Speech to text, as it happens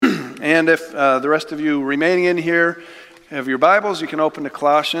And if the rest of you remaining in here have your Bibles, you can open to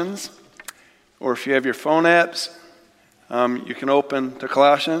Colossians. Or if you have your phone apps, you can open to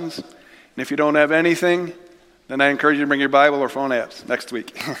Colossians. And if you don't have anything, then I encourage you to bring your Bible or phone apps next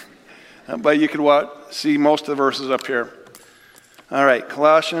week. But you can see most of the verses up here. All right,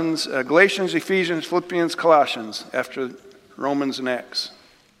 Galatians, Ephesians, Philippians, Colossians, after Romans and Acts.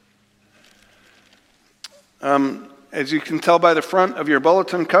 As you can tell by the front of your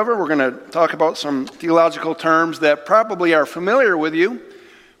bulletin cover, we're going to talk about some theological terms that probably are familiar with you.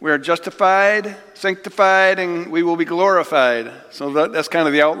 We are justified, sanctified, and we will be glorified. So that's kind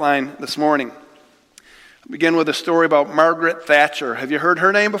of the outline this morning. I'll begin with a story about Margaret Thatcher. Have you heard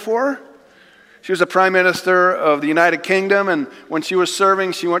her name before? She was a prime minister of the United Kingdom, and when she was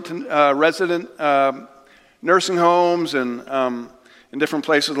serving, she went to resident nursing homes and in different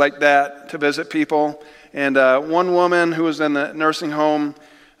places like that to visit people. And one woman who was in the nursing home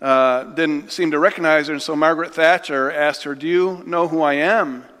didn't seem to recognize her, and so Margaret Thatcher asked her, "Do you know who I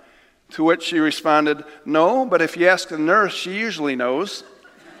am?" To which she responded, "No, but if you ask the nurse, she usually knows."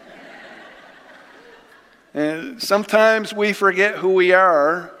 And sometimes we forget who we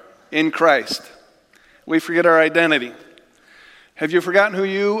are in Christ. We forget our identity. Have you forgotten who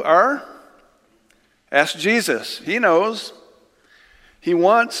you are? Ask Jesus. He knows. He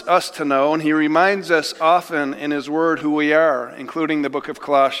wants us to know, and he reminds us often in his word who we are, including the book of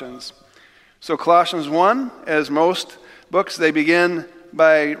Colossians. So Colossians 1, as most books, they begin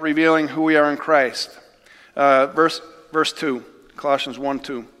by revealing who we are in Christ. Verse 2, Colossians 1,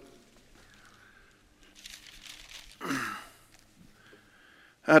 2.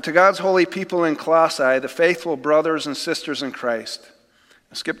 To God's holy people in Colossae, the faithful brothers and sisters in Christ.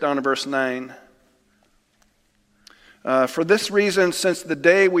 Skip down to verse 9. For this reason, since the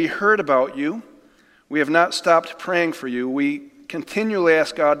day we heard about you, we have not stopped praying for you. We continually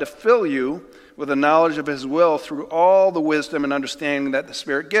ask God to fill you with the knowledge of his will through all the wisdom and understanding that the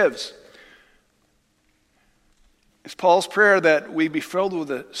Spirit gives. It's Paul's prayer that we be filled with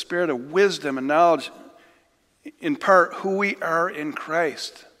the spirit of wisdom and knowledge, in part who we are in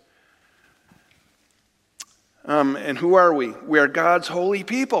Christ. And who are we? We are God's holy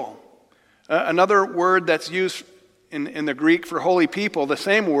people. Another word that's used in the Greek for holy people, the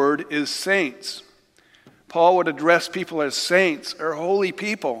same word is saints. Paul would address people as saints or holy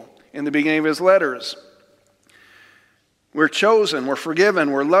people in the beginning of his letters. We're chosen, we're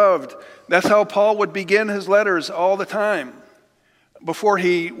forgiven, we're loved. That's how Paul would begin his letters all the time before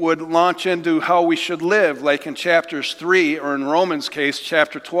he would launch into how we should live, like in chapters 3, or in Romans' case,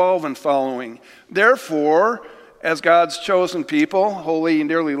 chapter 12 and following. Therefore, as God's chosen people, holy and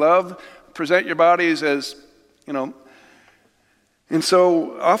dearly loved, present your bodies as, and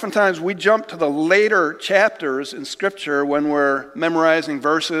so oftentimes we jump to the later chapters in Scripture when we're memorizing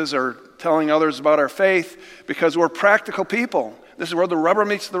verses or telling others about our faith because we're practical people. This is where the rubber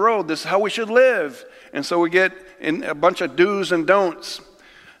meets the road. This is how we should live. And so we get in a bunch of do's and don'ts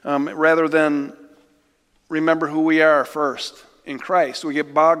rather than remember who we are first in Christ. We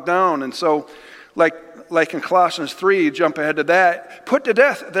get bogged down. And so like in Colossians 3, jump ahead to that. Put to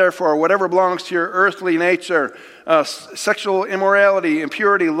death, therefore, whatever belongs to your earthly nature, sexual immorality,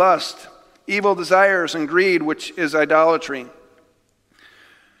 impurity, lust, evil desires, and greed, which is idolatry.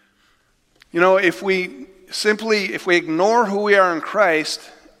 If we ignore who we are in Christ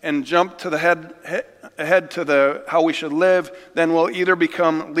and jump to the ahead to how we should live, then we'll either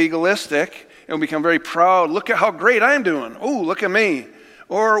become legalistic and we'll become very proud. Look at how great I'm doing. Oh, look at me.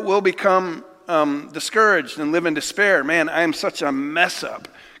 Or we'll become discouraged and live in despair. Man, I'm such a mess up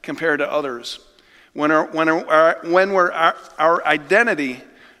compared to others. When our identity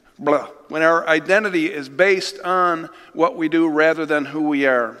is based on what we do rather than who we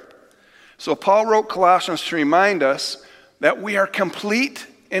are. So Paul wrote Colossians to remind us that we are complete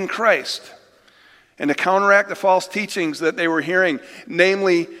in Christ and to counteract the false teachings that they were hearing,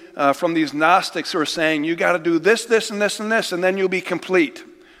 namely from these Gnostics who are saying, you got to do this, this, and this, and this, and then you'll be complete.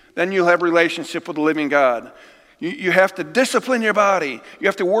 Then you'll have a relationship with the living God. You have to discipline your body. You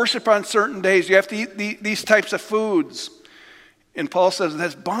have to worship on certain days. You have to eat these types of foods. And Paul says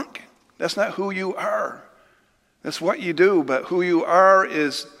that's bunk. That's not who you are. That's what you do, but who you are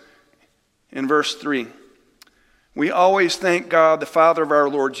is in verse 3. We always thank God, the Father of our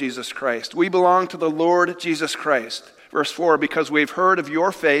Lord Jesus Christ. We belong to the Lord Jesus Christ. Verse 4, because we've heard of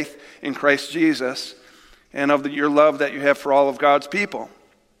your faith in Christ Jesus and of your love that you have for all of God's people.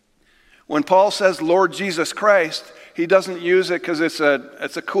 When Paul says Lord Jesus Christ, he doesn't use it because it's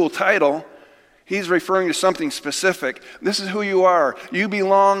a cool title. He's referring to something specific. This is who you are. You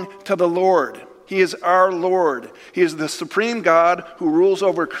belong to the Lord. He is our Lord. He is the supreme God who rules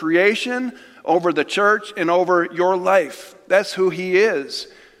over creation, over the church, and over your life. That's who He is.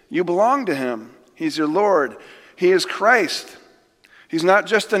 You belong to Him. He's your Lord. He is Christ. He's not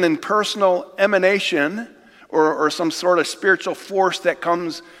just an impersonal emanation or some sort of spiritual force that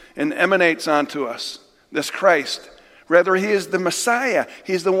comes and emanates onto us. This Christ. Rather, He is the Messiah.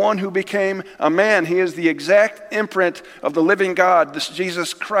 He's the one who became a man. He is the exact imprint of the living God, this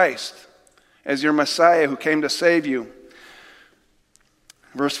Jesus Christ, as your Messiah who came to save you.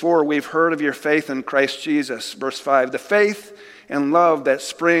 Verse 4, we've heard of your faith in Christ Jesus. Verse 5, the faith and love that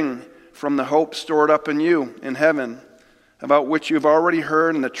spring from the hope stored up in you in heaven, about which you've already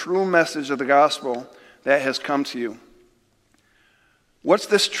heard in the true message of the gospel that has come to you. What's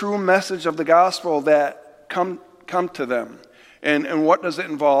this true message of the gospel that come to them? And what does it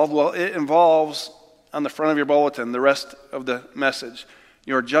involve? Well, it involves, on the front of your bulletin, the rest of the message.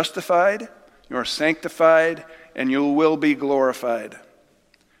 You're justified, you're sanctified, and you will be glorified.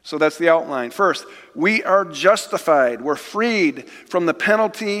 So that's the outline. First, we are justified. We're freed from the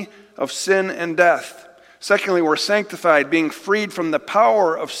penalty of sin and death. Secondly, we're sanctified, being freed from the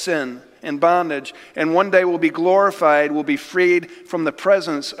power of sin and bondage. And one day we'll be glorified, we'll be freed from the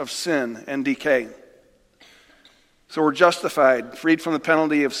presence of sin and decay. So we're justified, freed from the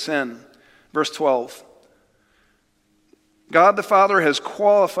penalty of sin. Verse 12. God the Father has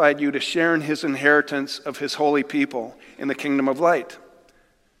qualified you to share in His inheritance of His holy people in the kingdom of light.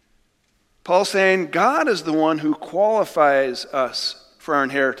 Paul's saying God is the one who qualifies us for our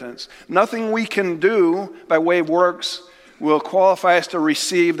inheritance. Nothing we can do by way of works will qualify us to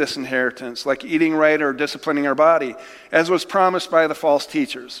receive this inheritance, like eating right or disciplining our body, as was promised by the false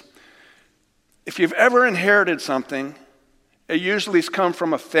teachers. If you've ever inherited something, it usually has come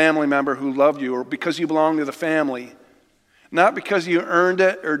from a family member who loved you or because you belong to the family. Not because you earned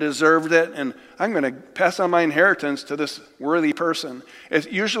it or deserved it, and I'm going to pass on my inheritance to this worthy person. It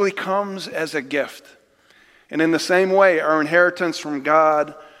usually comes as a gift. And in the same way, our inheritance from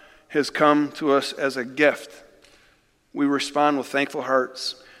God has come to us as a gift. We respond with thankful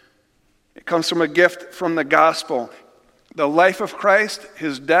hearts. It comes from a gift from the gospel. The life of Christ,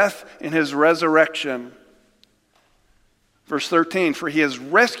 His death, and His resurrection. Verse 13, for He has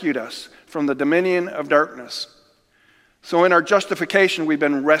rescued us from the dominion of darkness. So in our justification, we've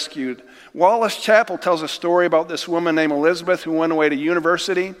been rescued. Wallace Chappell tells a story about this woman named Elizabeth who went away to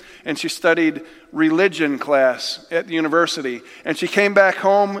university, and she studied religion class at the university. And she came back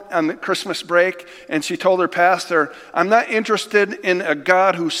home on the Christmas break, and she told her pastor, I'm not interested in a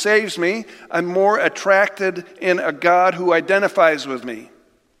God who saves me. I'm more attracted in a God who identifies with me.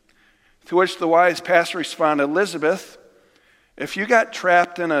 To which the wise pastor responded, Elizabeth, if you got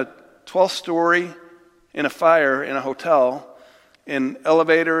trapped in a 12th story in a fire in a hotel, in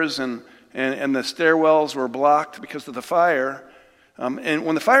elevators and the stairwells were blocked because of the fire. And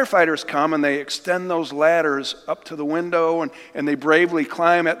when the firefighters come and they extend those ladders up to the window and they bravely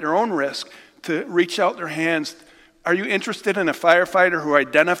climb at their own risk to reach out their hands, are you interested in a firefighter who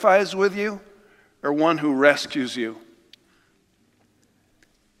identifies with you or one who rescues you?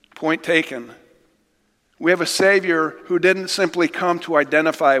 Point taken. We have a Savior who didn't simply come to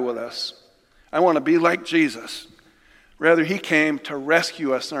identify with us. I want to be like Jesus. Rather, He came to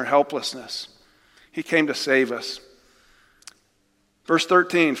rescue us in our helplessness. He came to save us. Verse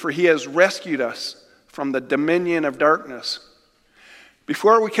 13, for He has rescued us from the dominion of darkness.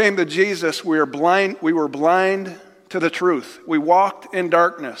 Before we came to Jesus, we were blind to the truth. We walked in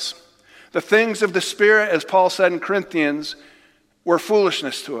darkness. The things of the Spirit, as Paul said in Corinthians, were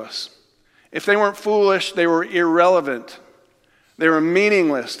foolishness to us. If they weren't foolish, they were irrelevant. They were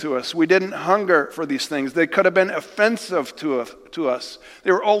meaningless to us. We didn't hunger for these things. They could have been offensive to us.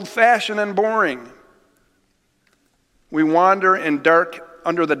 They were old-fashioned and boring. We wander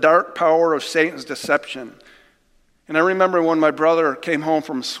under the dark power of Satan's deception. And I remember when my brother came home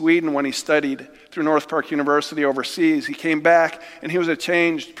from Sweden when he studied through North Park University overseas, he came back and he was a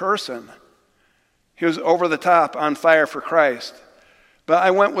changed person. He was over the top, on fire for Christ. But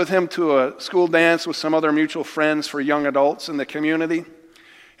I went with him to a school dance with some other mutual friends for young adults in the community.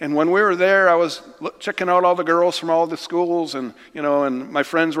 And when we were there, I was checking out all the girls from all the schools, and my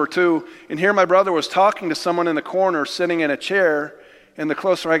friends were too. And here my brother was talking to someone in the corner, sitting in a chair. And the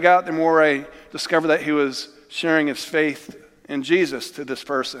closer I got, the more I discovered that he was sharing his faith in Jesus to this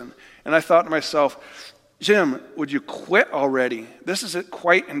person. And I thought to myself, Jim, would you quit already? This is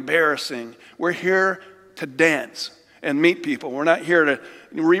quite embarrassing. We're here to dance and meet people. We're not here to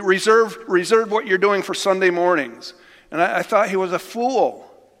reserve what you're doing for Sunday mornings. And I thought he was a fool.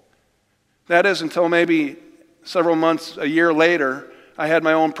 That is until maybe several months, a year later, I had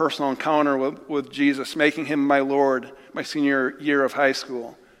my own personal encounter with Jesus, making him my Lord, my senior year of high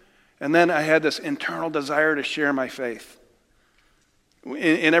school. And then I had this internal desire to share my faith.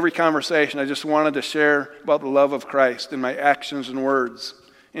 In every conversation, I just wanted to share about the love of Christ in my actions and words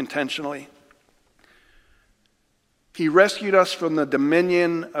intentionally. He rescued us from the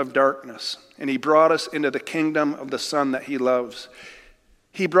dominion of darkness, and he brought us into the kingdom of the Son that he loves.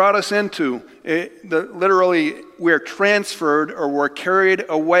 He brought us into, literally, we're transferred or we're carried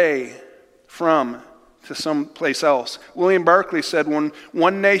away from to someplace else. William Barclay said when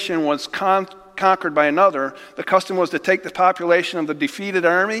one nation was conquered by another, the custom was to take the population of the defeated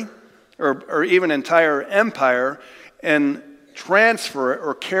army or even entire empire and transfer it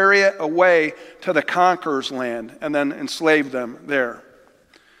or carry it away to the conqueror's land and then enslave them there.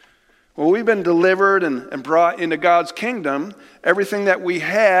 Well, we've been delivered and brought into God's kingdom. Everything that we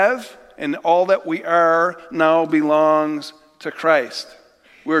have and all that we are now belongs to Christ.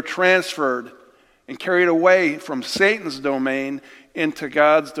 We're transferred and carried away from Satan's domain into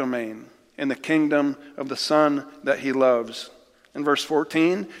God's domain in the kingdom of the Son that he loves. In verse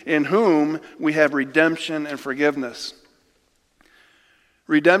 14, in whom we have redemption and forgiveness.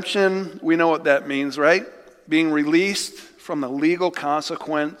 Redemption, we know what that means, right? Being released from the legal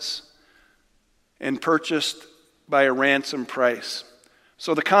consequence and purchased by a ransom price.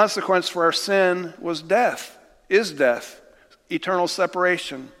 So the consequence for our sin was death, is death, eternal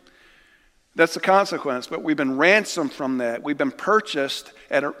separation. That's the consequence, but we've been ransomed from that. We've been purchased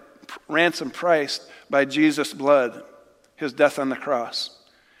at a ransom price by Jesus' blood, his death on the cross.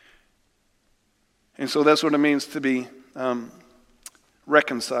 And so that's what it means to be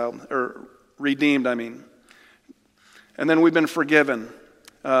reconciled, or redeemed, And then we've been forgiven.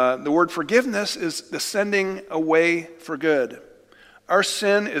 The word forgiveness is the sending away for good. Our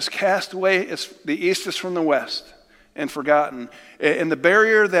sin is cast away as the east is from the west and forgotten. And the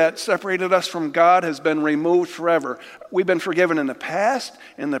barrier that separated us from God has been removed forever. We've been forgiven in the past,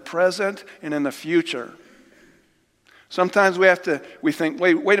 in the present, and in the future. Sometimes we think,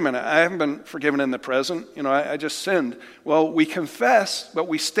 wait a minute, I haven't been forgiven in the present. I just sinned. Well, we confess, but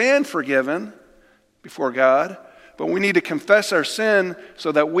we stand forgiven before God. But we need to confess our sin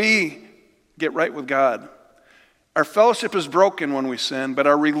so that we get right with God. Our fellowship is broken when we sin, but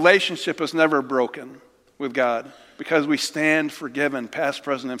our relationship is never broken with God because we stand forgiven, past,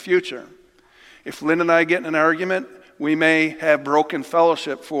 present, and future. If Lynn and I get in an argument, we may have broken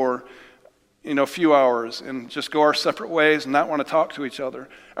fellowship for a few hours and just go our separate ways and not want to talk to each other.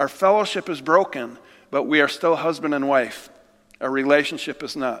 Our fellowship is broken, but we are still husband and wife. Our relationship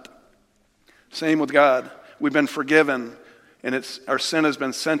is not. Same with God. We've been forgiven, and our sin has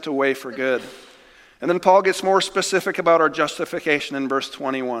been sent away for good. And then Paul gets more specific about our justification in verse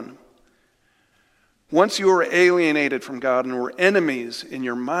 21. Once you were alienated from God and were enemies in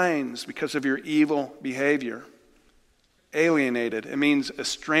your minds because of your evil behavior. Alienated, it means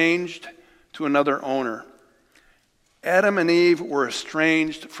estranged to another owner. Adam and Eve were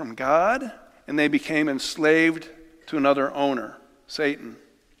estranged from God, and they became enslaved to another owner, Satan.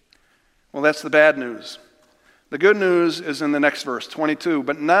 Well, that's the bad news. The good news is in the next verse, 22.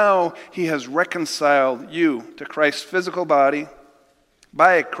 But now he has reconciled you to Christ's physical body,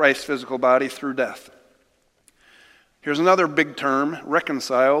 by Christ's physical body through death. Here's another big term,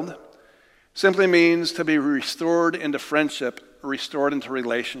 reconciled. Simply means to be restored into friendship, restored into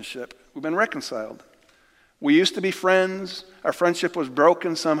relationship. We've been reconciled. We used to be friends. Our friendship was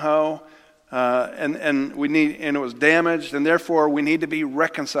broken somehow. And it was damaged, and therefore we need to be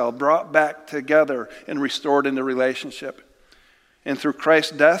reconciled, brought back together, and restored into relationship. And through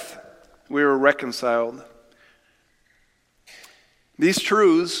Christ's death, we were reconciled. These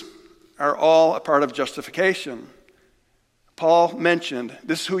truths are all a part of justification. Paul mentioned,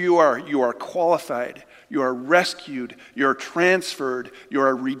 this is who you are. You are qualified. You are rescued. You are transferred. You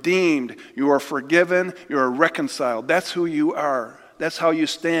are redeemed. You are forgiven. You are reconciled. That's who you are. That's how you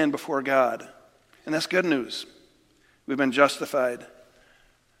stand before God. And that's good news. We've been justified.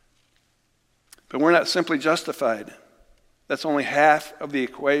 But we're not simply justified. That's only half of the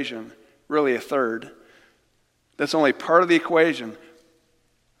equation, really a third. That's only part of the equation.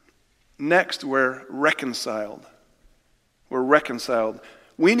 Next, we're reconciled. We're reconciled.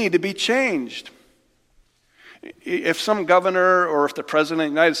 We need to be changed. If some governor or if the president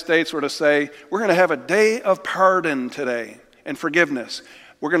of the United States were to say, we're going to have a day of pardon today, and forgiveness.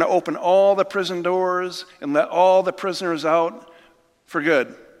 We're going to open all the prison doors and let all the prisoners out for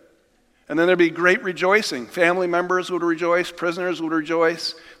good. And then there'd be great rejoicing. Family members would rejoice. Prisoners would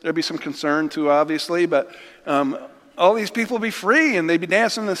rejoice. There'd be some concern too, obviously. But all these people would be free and they'd be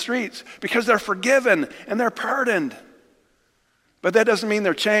dancing in the streets because they're forgiven and they're pardoned. But that doesn't mean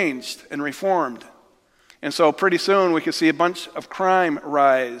they're changed and reformed. And so pretty soon we could see a bunch of crime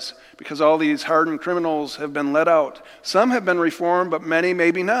rise because all these hardened criminals have been let out. Some have been reformed, but many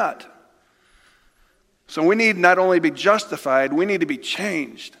maybe not. So we need not only to be justified, we need to be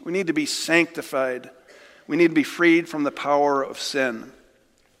changed. We need to be sanctified. We need to be freed from the power of sin.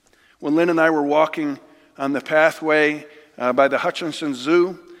 When Lynn and I were walking on the pathway by the Hutchinson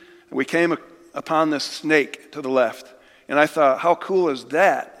Zoo, we came upon this snake to the left. And I thought, how cool is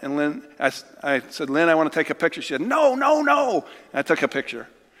that? And Lynn, I said, Lynn, I want to take a picture. She said, no. And I took a picture.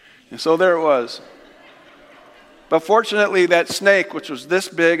 And so there it was. But fortunately, that snake, which was this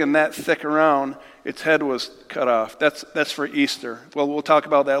big and that thick around, its head was cut off. That's for Easter. Well, we'll talk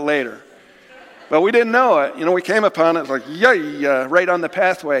about that later. But we didn't know it. We came upon it, like, yay, right on the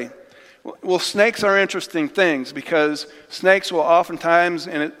pathway. Well, snakes are interesting things because snakes will oftentimes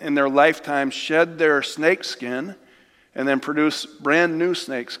in their lifetime shed their snake skin and then produce brand new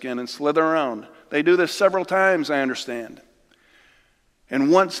snake skin and slither around. They do this several times, I understand. And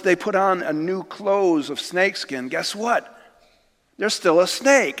once they put on a new clothes of snake skin, guess what? They're still a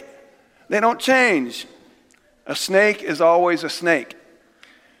snake. They don't change. A snake is always a snake.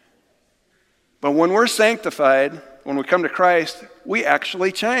 But when we're sanctified, when we come to Christ, we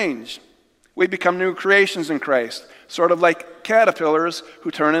actually change. We become new creations in Christ, sort of like caterpillars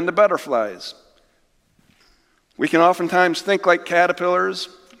who turn into butterflies. We can oftentimes think like caterpillars,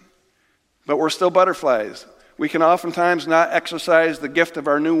 but we're still butterflies. We can oftentimes not exercise the gift of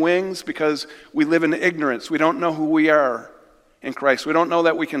our new wings because we live in ignorance. We don't know who we are in Christ. We don't know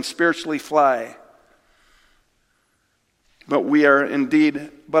that we can spiritually fly. But we are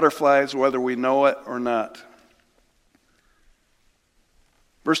indeed butterflies whether we know it or not.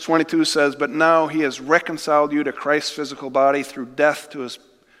 Verse 22 says, but now he has reconciled you to Christ's physical body through death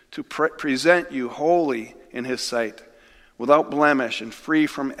to present you holy in his sight, without blemish and free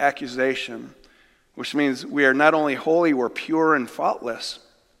from accusation, which means we are not only holy, we're pure and faultless.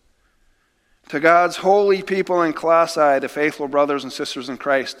 To God's holy people in Colossae, the faithful brothers and sisters in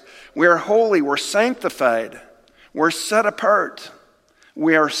Christ, we are holy, we're sanctified, we're set apart,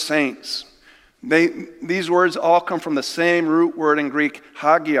 we are saints. These words all come from the same root word in Greek,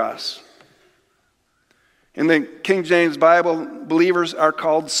 hagios. In the King James Bible, believers are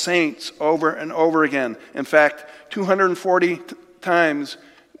called saints over and over again. In fact, 240 times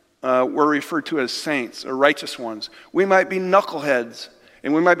we're referred to as saints or righteous ones. We might be knuckleheads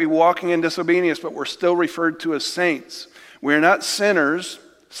and we might be walking in disobedience, but we're still referred to as saints. We are not sinners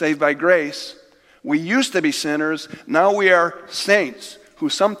saved by grace. We used to be sinners. Now we are saints who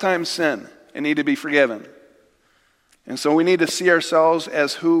sometimes sin and need to be forgiven. And so we need to see ourselves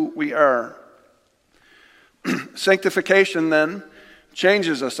as who we are. Sanctification then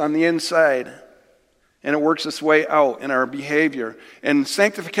changes us on the inside, and it works its way out in our behavior. And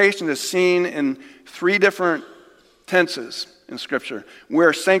sanctification is seen in 3 different tenses in Scripture.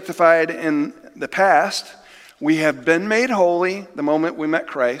 We're sanctified in the past. We have been made holy the moment we met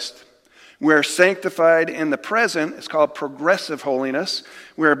Christ. We're sanctified in the present. It's called progressive holiness.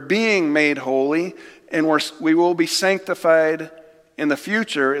 We're being made holy, and we will be sanctified in the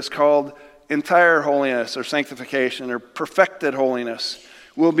future. It's called entire holiness or sanctification or perfected holiness.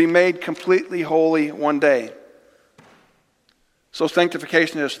 We'll be made completely holy one day. So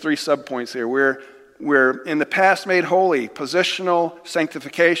sanctification has 3 subpoints here. We're in the past made holy, positional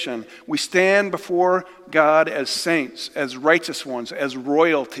sanctification. We stand before God as saints, as righteous ones, as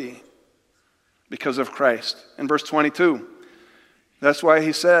royalty because of Christ. In verse 22, that's why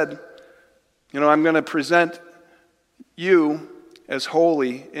he said, I'm going to present you as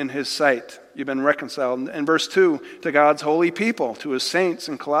holy in his sight. You've been reconciled. In verse 2, to God's holy people, to his saints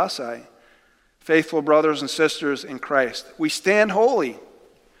in Colossae, faithful brothers and sisters in Christ. We stand holy.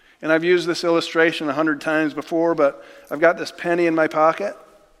 And I've used this illustration 100 times before, but I've got this penny in my pocket,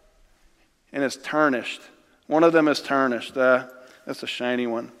 and it's tarnished. One of them is tarnished. That's a shiny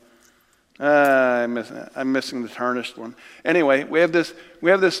one. I'm missing the tarnished one. Anyway, we have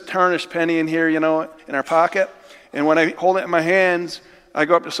this tarnished penny in here, in our pocket. And when I hold it in my hands, I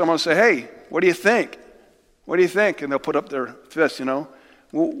go up to someone and say, hey, what do you think? What do you think? And they'll put up their fist,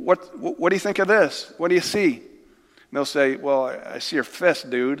 what do you think of this? What do you see? And they'll say, well, I see your fist,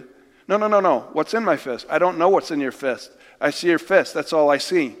 dude. No. What's in my fist? I don't know what's in your fist. I see your fist. That's all I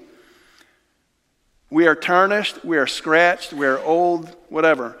see. We are tarnished. We are scratched. We are old,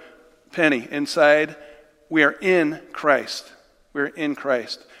 whatever. Penny inside. We are in Christ. We're in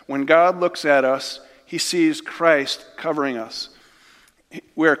Christ. When God looks at us, he sees Christ covering us.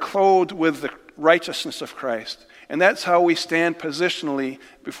 We are clothed with the righteousness of Christ. And that's how we stand positionally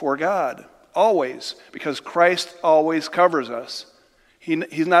before God. always, because Christ always covers us. He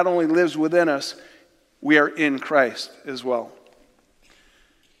not only lives within us, we are in Christ as well.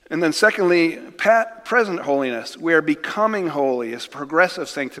 And then secondly, present holiness. We are becoming holy. It's progressive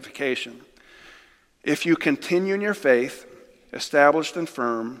sanctification. If you continue in your faith, established and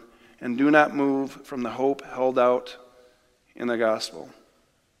firm, and do not move from the hope held out in the gospel.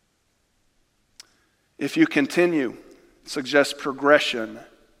 If you continue, it suggests progression.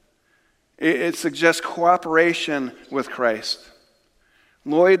 It suggests cooperation with Christ.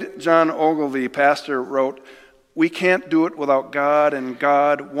 Lloyd John Ogilvie, pastor, wrote, "We can't do it without God, and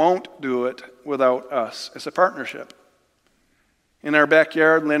God won't do it without us." It's a partnership. In our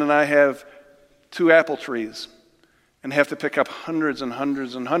backyard, Lynn and I have 2 apple trees and have to pick up hundreds and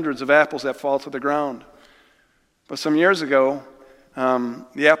hundreds and hundreds of apples that fall to the ground. But some years ago,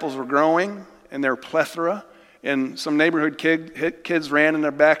 the apples were growing, and there were plethora, and some neighborhood kids ran in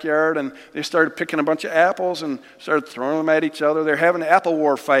their backyard, and they started picking a bunch of apples and started throwing them at each other. They're having apple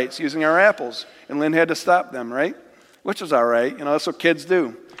war fights using our apples, and Lynn had to stop them, right? Which is all right, that's what kids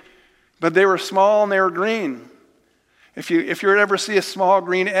do. But they were small and they were green. If you were to ever see a small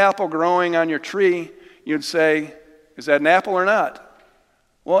green apple growing on your tree, you'd say, "Is that an apple or not?"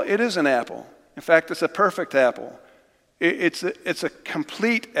 Well, it is an apple. In fact, it's a perfect apple. It's a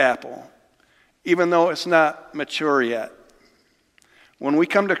complete apple, even though it's not mature yet. When we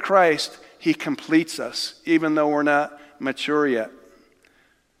come to Christ, He completes us, even though we're not mature yet.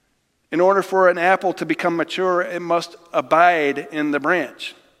 In order for an apple to become mature, it must abide in the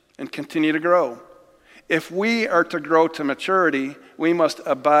branch and continue to grow. If we are to grow to maturity, we must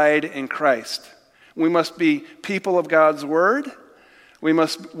abide in Christ. We must be people of God's Word. We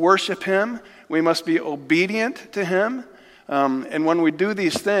must worship Him. We must be obedient to Him. And when we do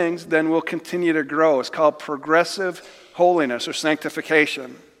these things, then we'll continue to grow. It's called progressive holiness or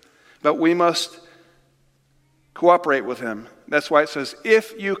sanctification. But we must cooperate with Him. That's why it says,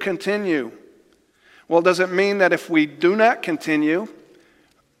 if you continue. Well, does it mean that if we do not continue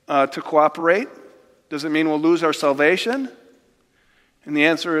to cooperate, does it mean we'll lose our salvation? And the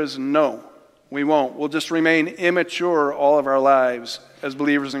answer is no, we won't. We'll just remain immature all of our lives as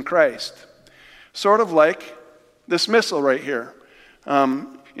believers in Christ. Sort of like this missile right here.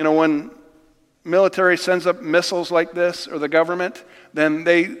 When military sends up missiles like this, or the government, then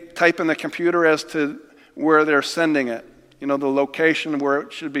they type in the computer as to where they're sending it, the location where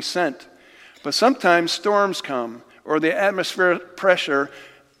it should be sent. But sometimes storms come, or the atmospheric pressure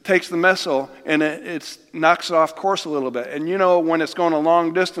takes the missile and it knocks it off course a little bit. And when it's going a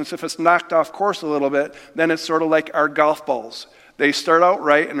long distance, if it's knocked off course a little bit, then it's sort of like our golf balls. They start out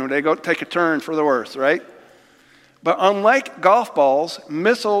right and they go take a turn for the worse, right? But unlike golf balls,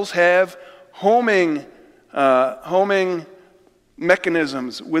 missiles have homing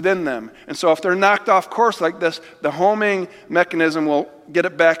mechanisms within them. And so if they're knocked off course like this, the homing mechanism will get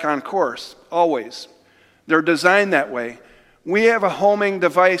it back on course, always. They're designed that way. We have a homing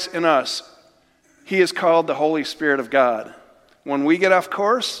device in us. He is called the Holy Spirit of God. When we get off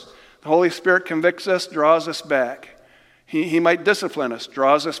course, the Holy Spirit convicts us, draws us back. He might discipline us,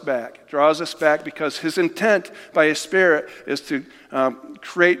 draws us back because His intent by His Spirit is to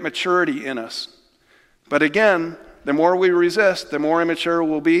create maturity in us. But again, the more we resist, the more immature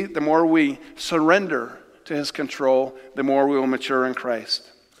we'll be. The more we surrender to His control, the more we will mature in Christ.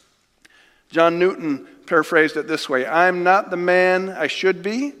 John Newton paraphrased it this way: "I am not the man I should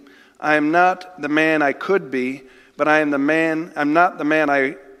be. I am not the man I could be, but I'm not the man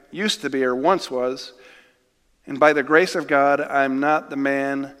I used to be or once was. And by the grace of God, I'm not the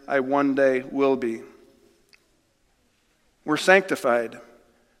man I one day will be." We're sanctified.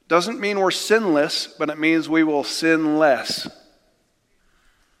 Doesn't mean we're sinless, but it means we will sin less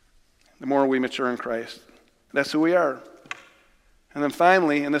the more we mature in Christ. That's who we are. And then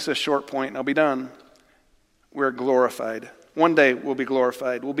finally, and this is a short point and I'll be done, we're glorified. One day we'll be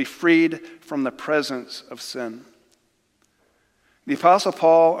glorified. We'll be freed from the presence of sin. The Apostle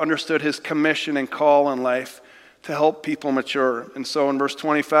Paul understood his commission and call in life to help people mature. And so in verse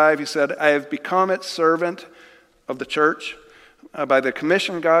 25 he said, "I have become its servant of the church by the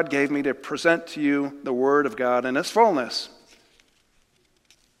commission God gave me to present to you the word of God in its fullness."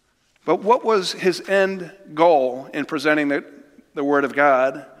 But what was his end goal in presenting the word of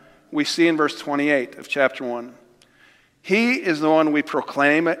God? We see in verse 28 of chapter 1. He is the one we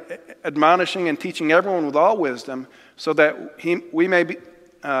proclaim, admonishing and teaching everyone with all wisdom, so that we may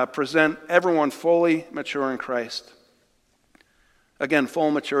present everyone fully mature in Christ. Again,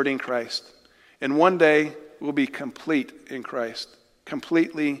 full maturity in Christ. And one day we'll be complete in Christ,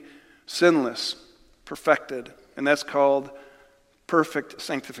 completely sinless, perfected. And that's called perfect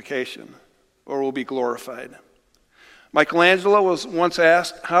sanctification. or will be glorified. Michelangelo was once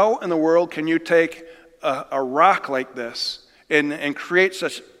asked, how in the world can you take a rock like this and create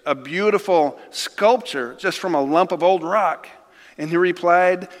such a beautiful sculpture just from a lump of old rock? And he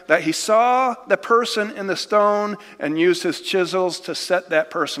replied that he saw the person in the stone and used his chisels to set that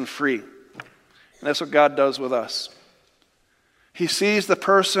person free. And that's what God does with us. He sees the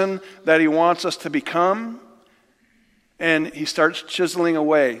person that he wants us to become, and he starts chiseling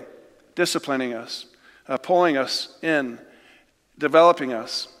away, disciplining us, pulling us in, developing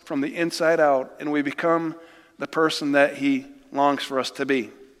us from the inside out, and we become the person that he longs for us to be.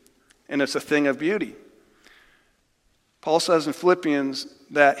 And it's a thing of beauty. Paul says in Philippians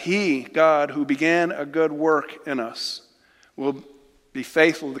that he, God, who began a good work in us, will be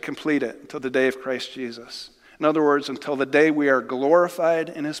faithful to complete it until the day of Christ Jesus. In other words, until the day we are glorified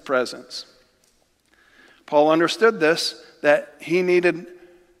in his presence. Paul understood this, that he needed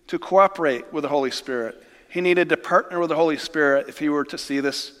to cooperate with the Holy Spirit. He needed to partner with the Holy Spirit if he were to see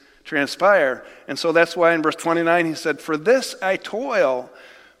this transpire. And so that's why in verse 29 he said, "For this I toil,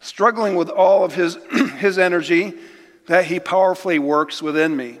 struggling with all of his energy, that he powerfully works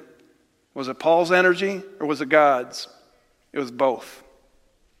within me." Was it Paul's energy or was it God's? It was both.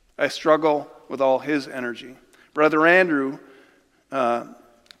 I struggle with all his energy. Brother Andrew,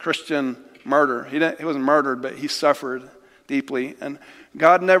 Christian martyr, he wasn't martyred, but he suffered deeply. And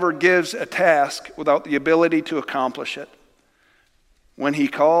God never gives a task without the ability to accomplish it. When he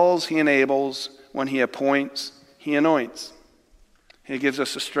calls, he enables. When he appoints, he anoints. He gives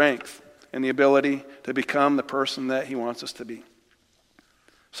us the strength and the ability to become the person that he wants us to be.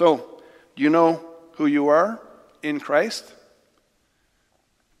 So, do you know who you are in Christ?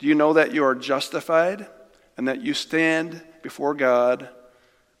 Do you know that you are justified and that you stand before God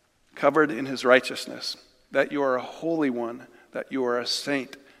covered in his righteousness? That you are a holy one, that you are a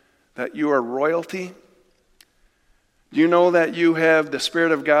saint, that you are royalty? Do you know that you have the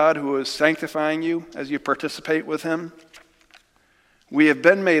Spirit of God who is sanctifying you as you participate with him? We have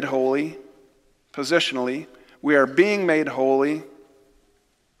been made holy positionally. We are being made holy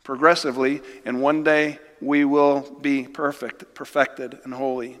progressively, and one day we will be perfected and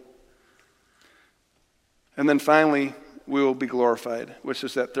holy. And then finally, we will be glorified, which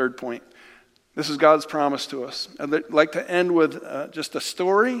is that third point. This is God's promise to us. I'd like to end with just a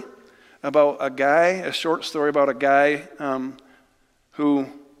story about a short story about a guy who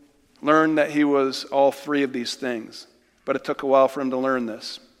learned that he was all three of these things. But it took a while for him to learn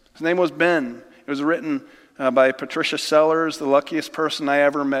this. His name was Ben. It was written by Patricia Sellers, the luckiest person I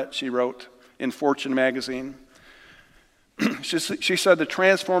ever met, she wrote in Fortune magazine. She said the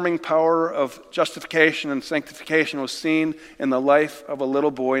transforming power of justification and sanctification was seen in the life of a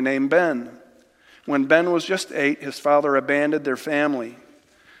little boy named Ben. When Ben was just 8, his father abandoned their family.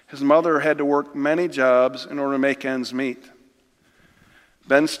 His mother had to work many jobs in order to make ends meet.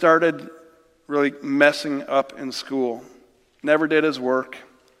 Ben started really messing up in school. Never did his work.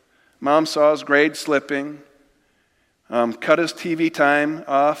 Mom saw his grades slipping, cut his TV time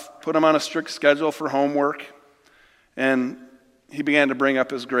off, put him on a strict schedule for homework, and he began to bring up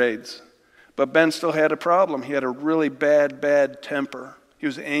his grades. But Ben still had a problem. He had a really bad temper. He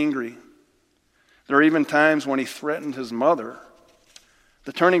was angry. There were even times when he threatened his mother.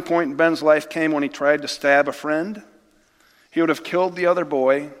 The turning point in Ben's life came when he tried to stab a friend. He would have killed the other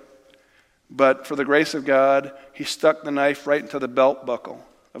boy, but for the grace of God, he stuck the knife right into the belt buckle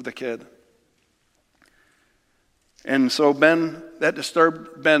of the kid. And so that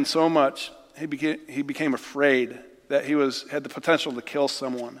disturbed Ben so much, he became afraid that he had the potential to kill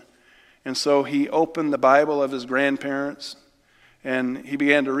someone. And so he opened the Bible of his grandparents, and he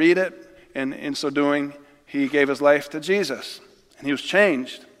began to read it, and in so doing, he gave his life to Jesus, and he was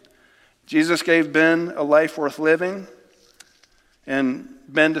changed. Jesus gave Ben a life worth living, and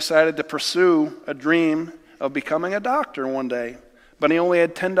Ben decided to pursue a dream of becoming a doctor one day. But he only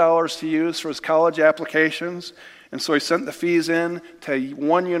had $10 to use for his college applications, and so he sent the fees in to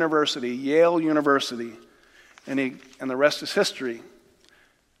one university, Yale University, and the rest is history.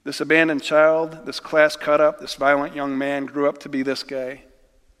 This abandoned child, this class cut up, this violent young man grew up to be this guy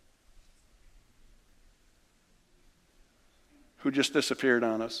who just disappeared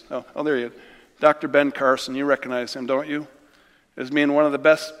on us. Oh, there he is. Dr. Ben Carson, you recognize him, don't you? As being one of the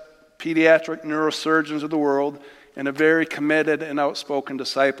best pediatric neurosurgeons of the world and a very committed and outspoken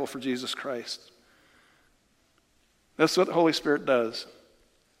disciple for Jesus Christ. That's what the Holy Spirit does.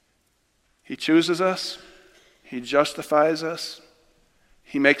 He chooses us. He justifies us.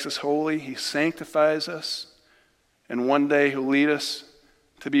 He makes us holy. He sanctifies us. And one day he'll lead us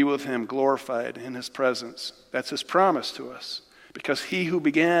to be with him, glorified in his presence. That's his promise to us. Because he who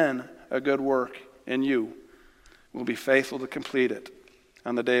began a good work in you will be faithful to complete it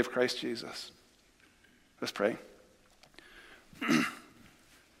on the day of Christ Jesus. Let's pray.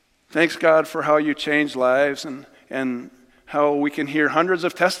 Thanks, God, for how you change lives and how we can hear hundreds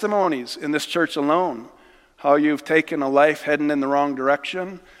of testimonies in this church alone. How you've taken a life heading in the wrong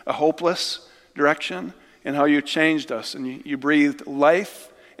direction, a hopeless direction, and how you changed us and you breathed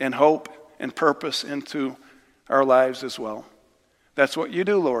life and hope and purpose into our lives as well. That's what you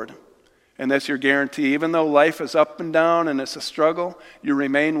do, Lord. And that's your guarantee. Even though life is up and down and it's a struggle, you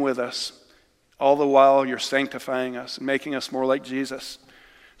remain with us. All the while you're sanctifying us and making us more like Jesus.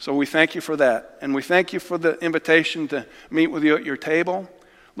 So we thank you for that. And we thank you for the invitation to meet with you at your table.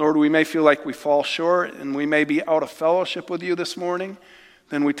 Lord, we may feel like we fall short and we may be out of fellowship with you this morning.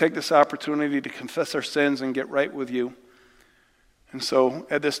 Then we take this opportunity to confess our sins and get right with you. And so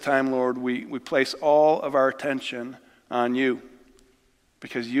at this time, Lord, we place all of our attention on you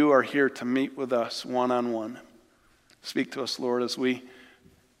because you are here to meet with us one-on-one. Speak to us, Lord, as we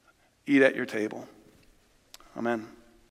eat at your table. Amen.